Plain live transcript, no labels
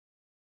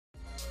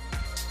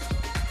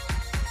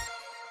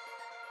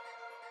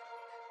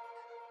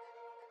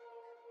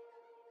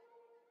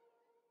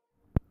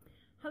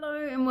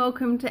Hello and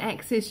welcome to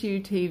Access You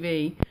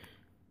TV.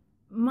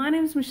 My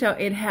name is Michelle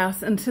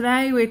Edhouse and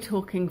today we're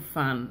talking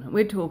fun.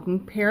 We're talking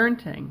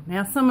parenting.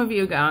 Now some of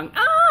you are going,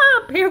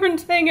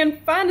 parenting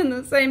and fun in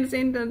the same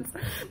sentence.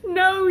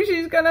 No,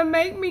 she's gonna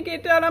make me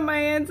get down on my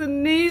hands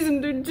and knees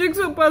and do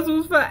jigsaw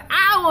puzzles for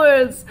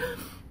hours.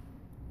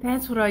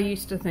 That's what I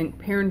used to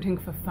think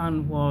parenting for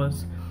fun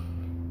was.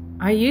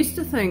 I used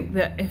to think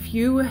that if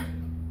you were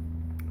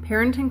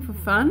parenting for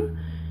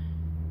fun,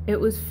 it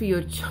was for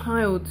your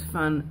child's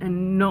fun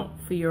and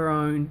not for your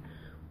own.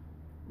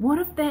 What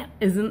if that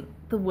isn't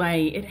the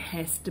way it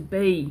has to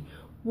be?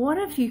 What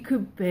if you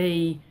could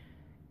be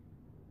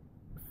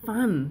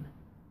fun,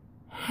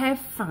 have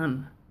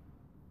fun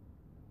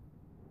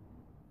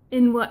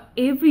in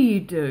whatever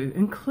you do,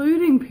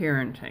 including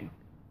parenting?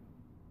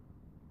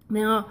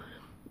 Now,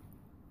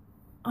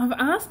 I've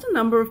asked a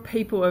number of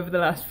people over the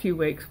last few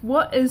weeks,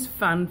 what is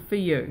fun for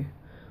you?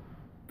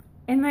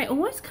 And they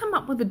always come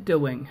up with a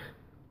doing.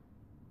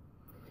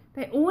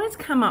 They always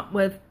come up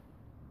with,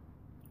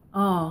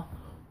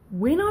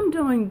 when I'm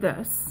doing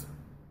this,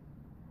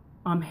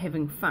 I'm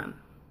having fun.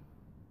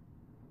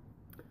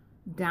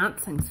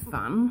 Dancing's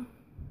fun.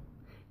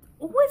 It's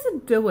always a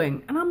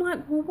doing. And I'm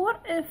like, well,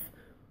 what if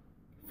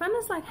fun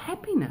is like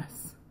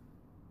happiness?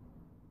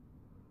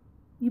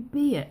 You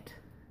be it.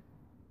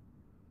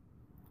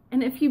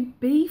 And if you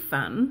be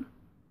fun,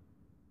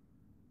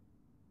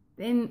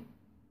 then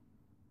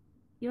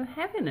you're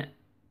having it.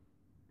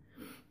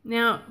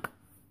 Now,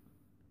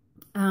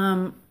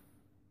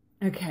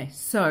 okay,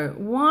 so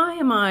why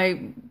am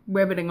I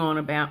rabbiting on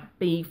about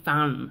be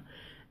fun?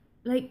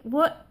 Like,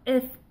 what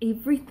if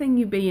everything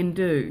you be and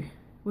do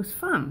was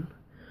fun?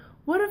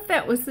 What if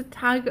that was the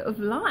target of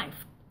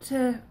life?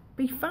 To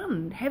be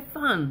fun,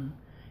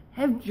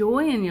 have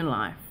joy in your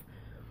life.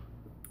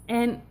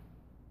 And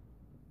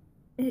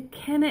it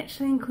can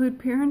actually include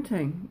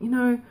parenting. You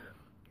know,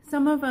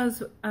 some of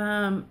us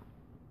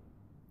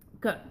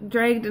got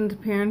dragged into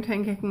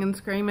parenting, kicking and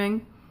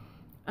screaming.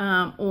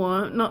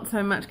 Or not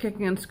so much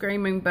kicking and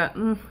screaming, but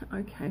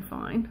okay,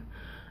 fine.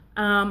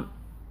 I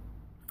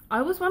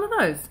was one of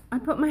those. I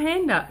put my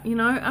hand up, you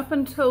know, up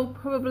until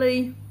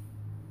probably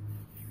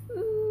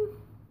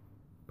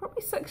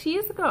 6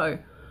 years ago.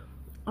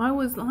 I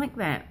was like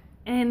that.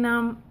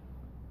 And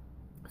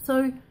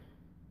so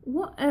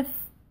what if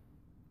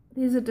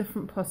there's a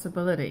different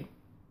possibility?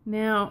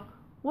 Now,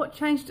 what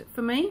changed it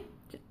for me?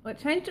 What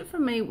changed it for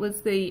me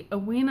was the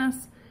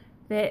awareness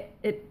that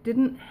it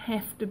didn't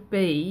have to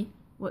be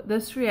what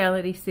this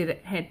reality said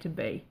it had to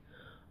be.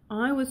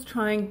 I was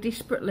trying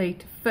desperately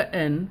to fit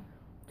in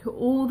to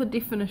all the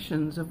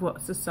definitions of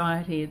what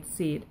society had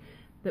said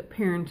that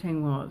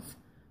parenting was.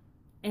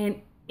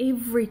 And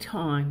every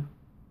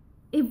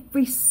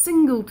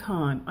single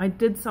time I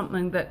did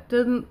something that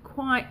didn't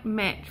quite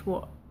match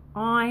what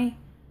I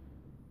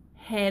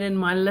had in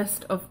my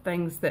list of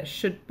things that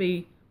should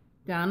be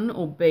done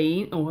or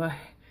be, or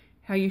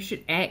how you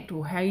should act,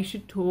 or how you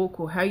should talk,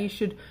 or how you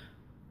should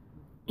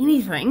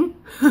anything,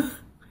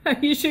 how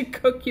you should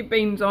cook your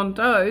beans on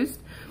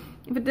toast,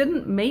 if it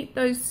didn't meet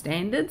those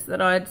standards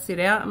that I'd set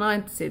out, and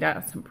I'd set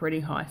out some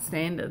pretty high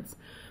standards,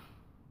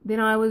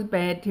 then I was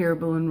bad,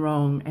 terrible and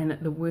wrong and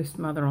the worst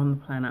mother on the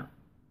planet.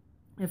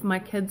 If my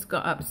kids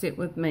got upset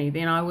with me,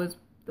 then I was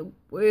the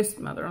worst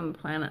mother on the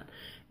planet.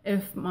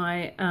 If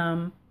my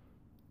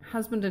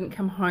husband didn't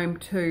come home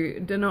to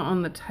dinner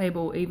on the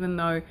table, even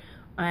though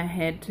I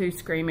had two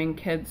screaming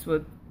kids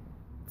with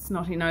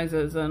snotty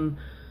noses and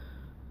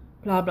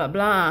blah, blah,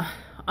 blah,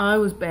 I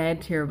was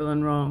bad, terrible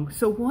and wrong.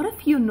 So what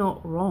if you're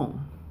not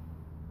wrong?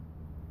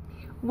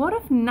 What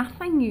if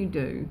nothing you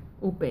do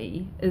or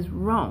be is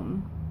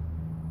wrong?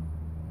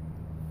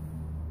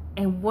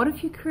 And what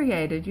if you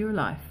created your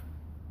life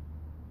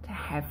to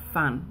have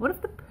fun? What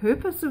if the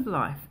purpose of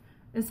life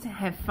is to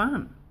have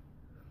fun?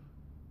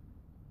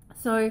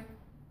 So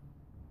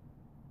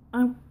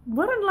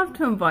what I'd love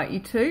to invite you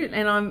to,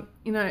 and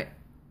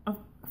I've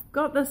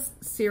got this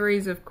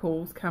series of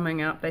calls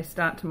coming up. They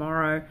start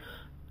tomorrow.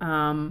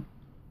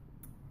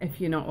 If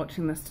you're not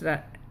watching this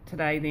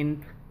today,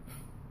 then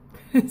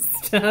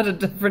start a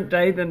different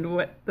day than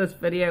what this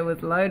video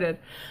was loaded.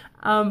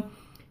 But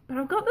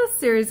I've got this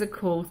series of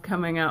calls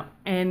coming up,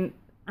 and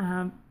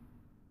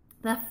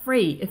they're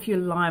free if you're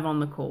live on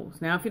the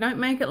calls. Now, if you don't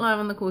make it live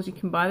on the calls, you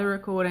can buy the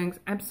recordings,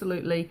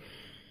 absolutely.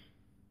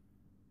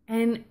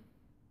 And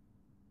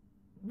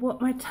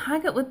what my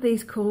target with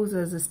these calls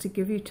is to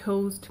give you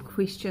tools to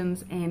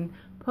questions and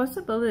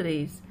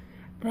possibilities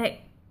that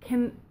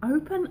can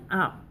open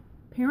up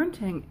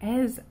parenting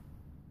as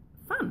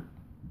fun.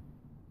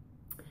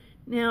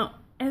 Now,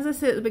 as I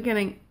said at the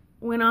beginning,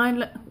 when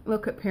I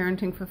look at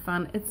parenting for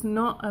fun, it's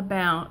not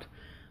about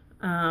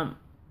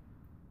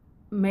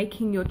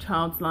making your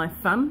child's life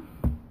fun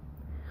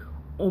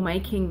or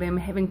making them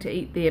having to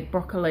eat their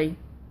broccoli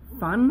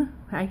fun.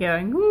 They're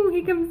going, oh,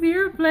 here comes the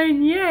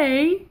airplane,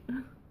 yay!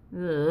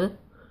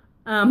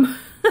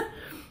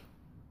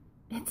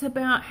 It's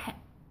about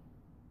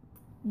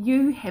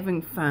you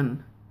having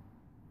fun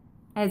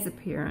as a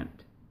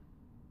parent.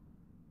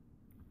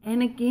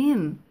 And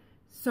again,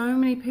 So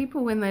many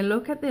people, when they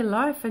look at their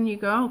life and you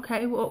go,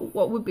 okay,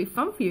 what would be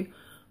fun for you?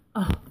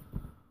 Oh,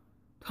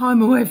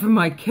 time away from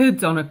my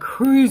kids on a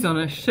cruise on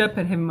a ship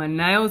and having my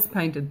nails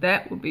painted.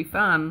 That would be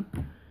fun.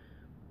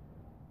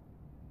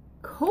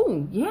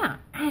 Cool, yeah,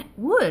 it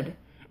would.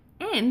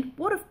 And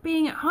what if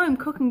being at home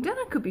cooking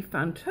dinner could be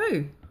fun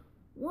too?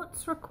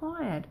 What's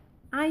required?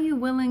 Are you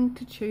willing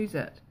to choose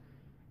it?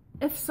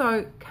 If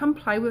so, come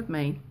play with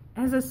me.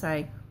 As I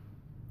say,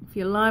 if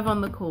you're live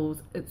on the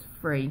calls, it's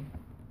free.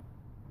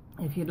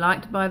 If you'd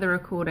like to buy the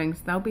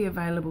recordings, they'll be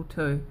available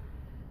too.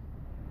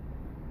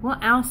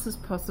 What else is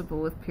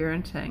possible with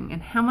parenting,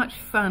 and how much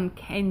fun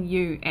can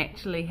you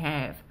actually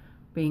have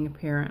being a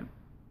parent?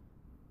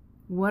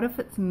 What if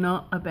it's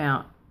not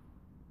about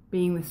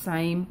being the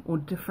same or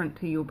different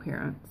to your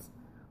parents?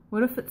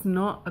 What if it's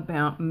not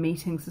about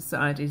meeting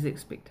society's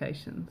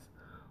expectations?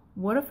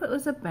 What if it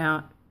was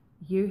about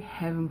you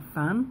having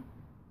fun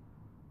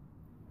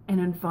and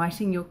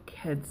inviting your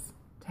kids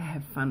to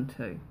have fun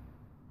too?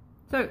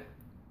 So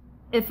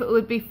if it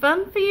would be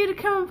fun for you to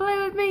come and play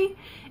with me,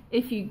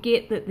 if you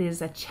get that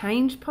there's a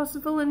change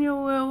possible in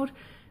your world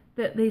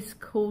that these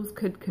calls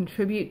could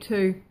contribute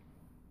to,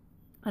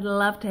 I'd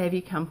love to have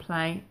you come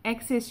play.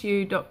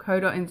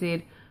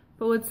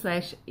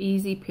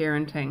 accessu.co.nz/easy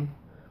parenting.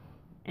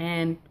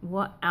 And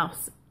what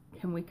else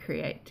can we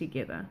create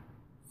together?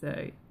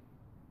 So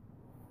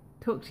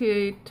talk to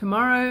you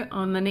tomorrow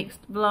on the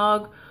next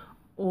vlog,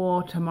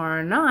 or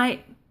tomorrow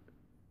night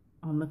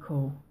on the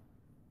call.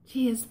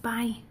 Cheers,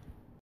 bye.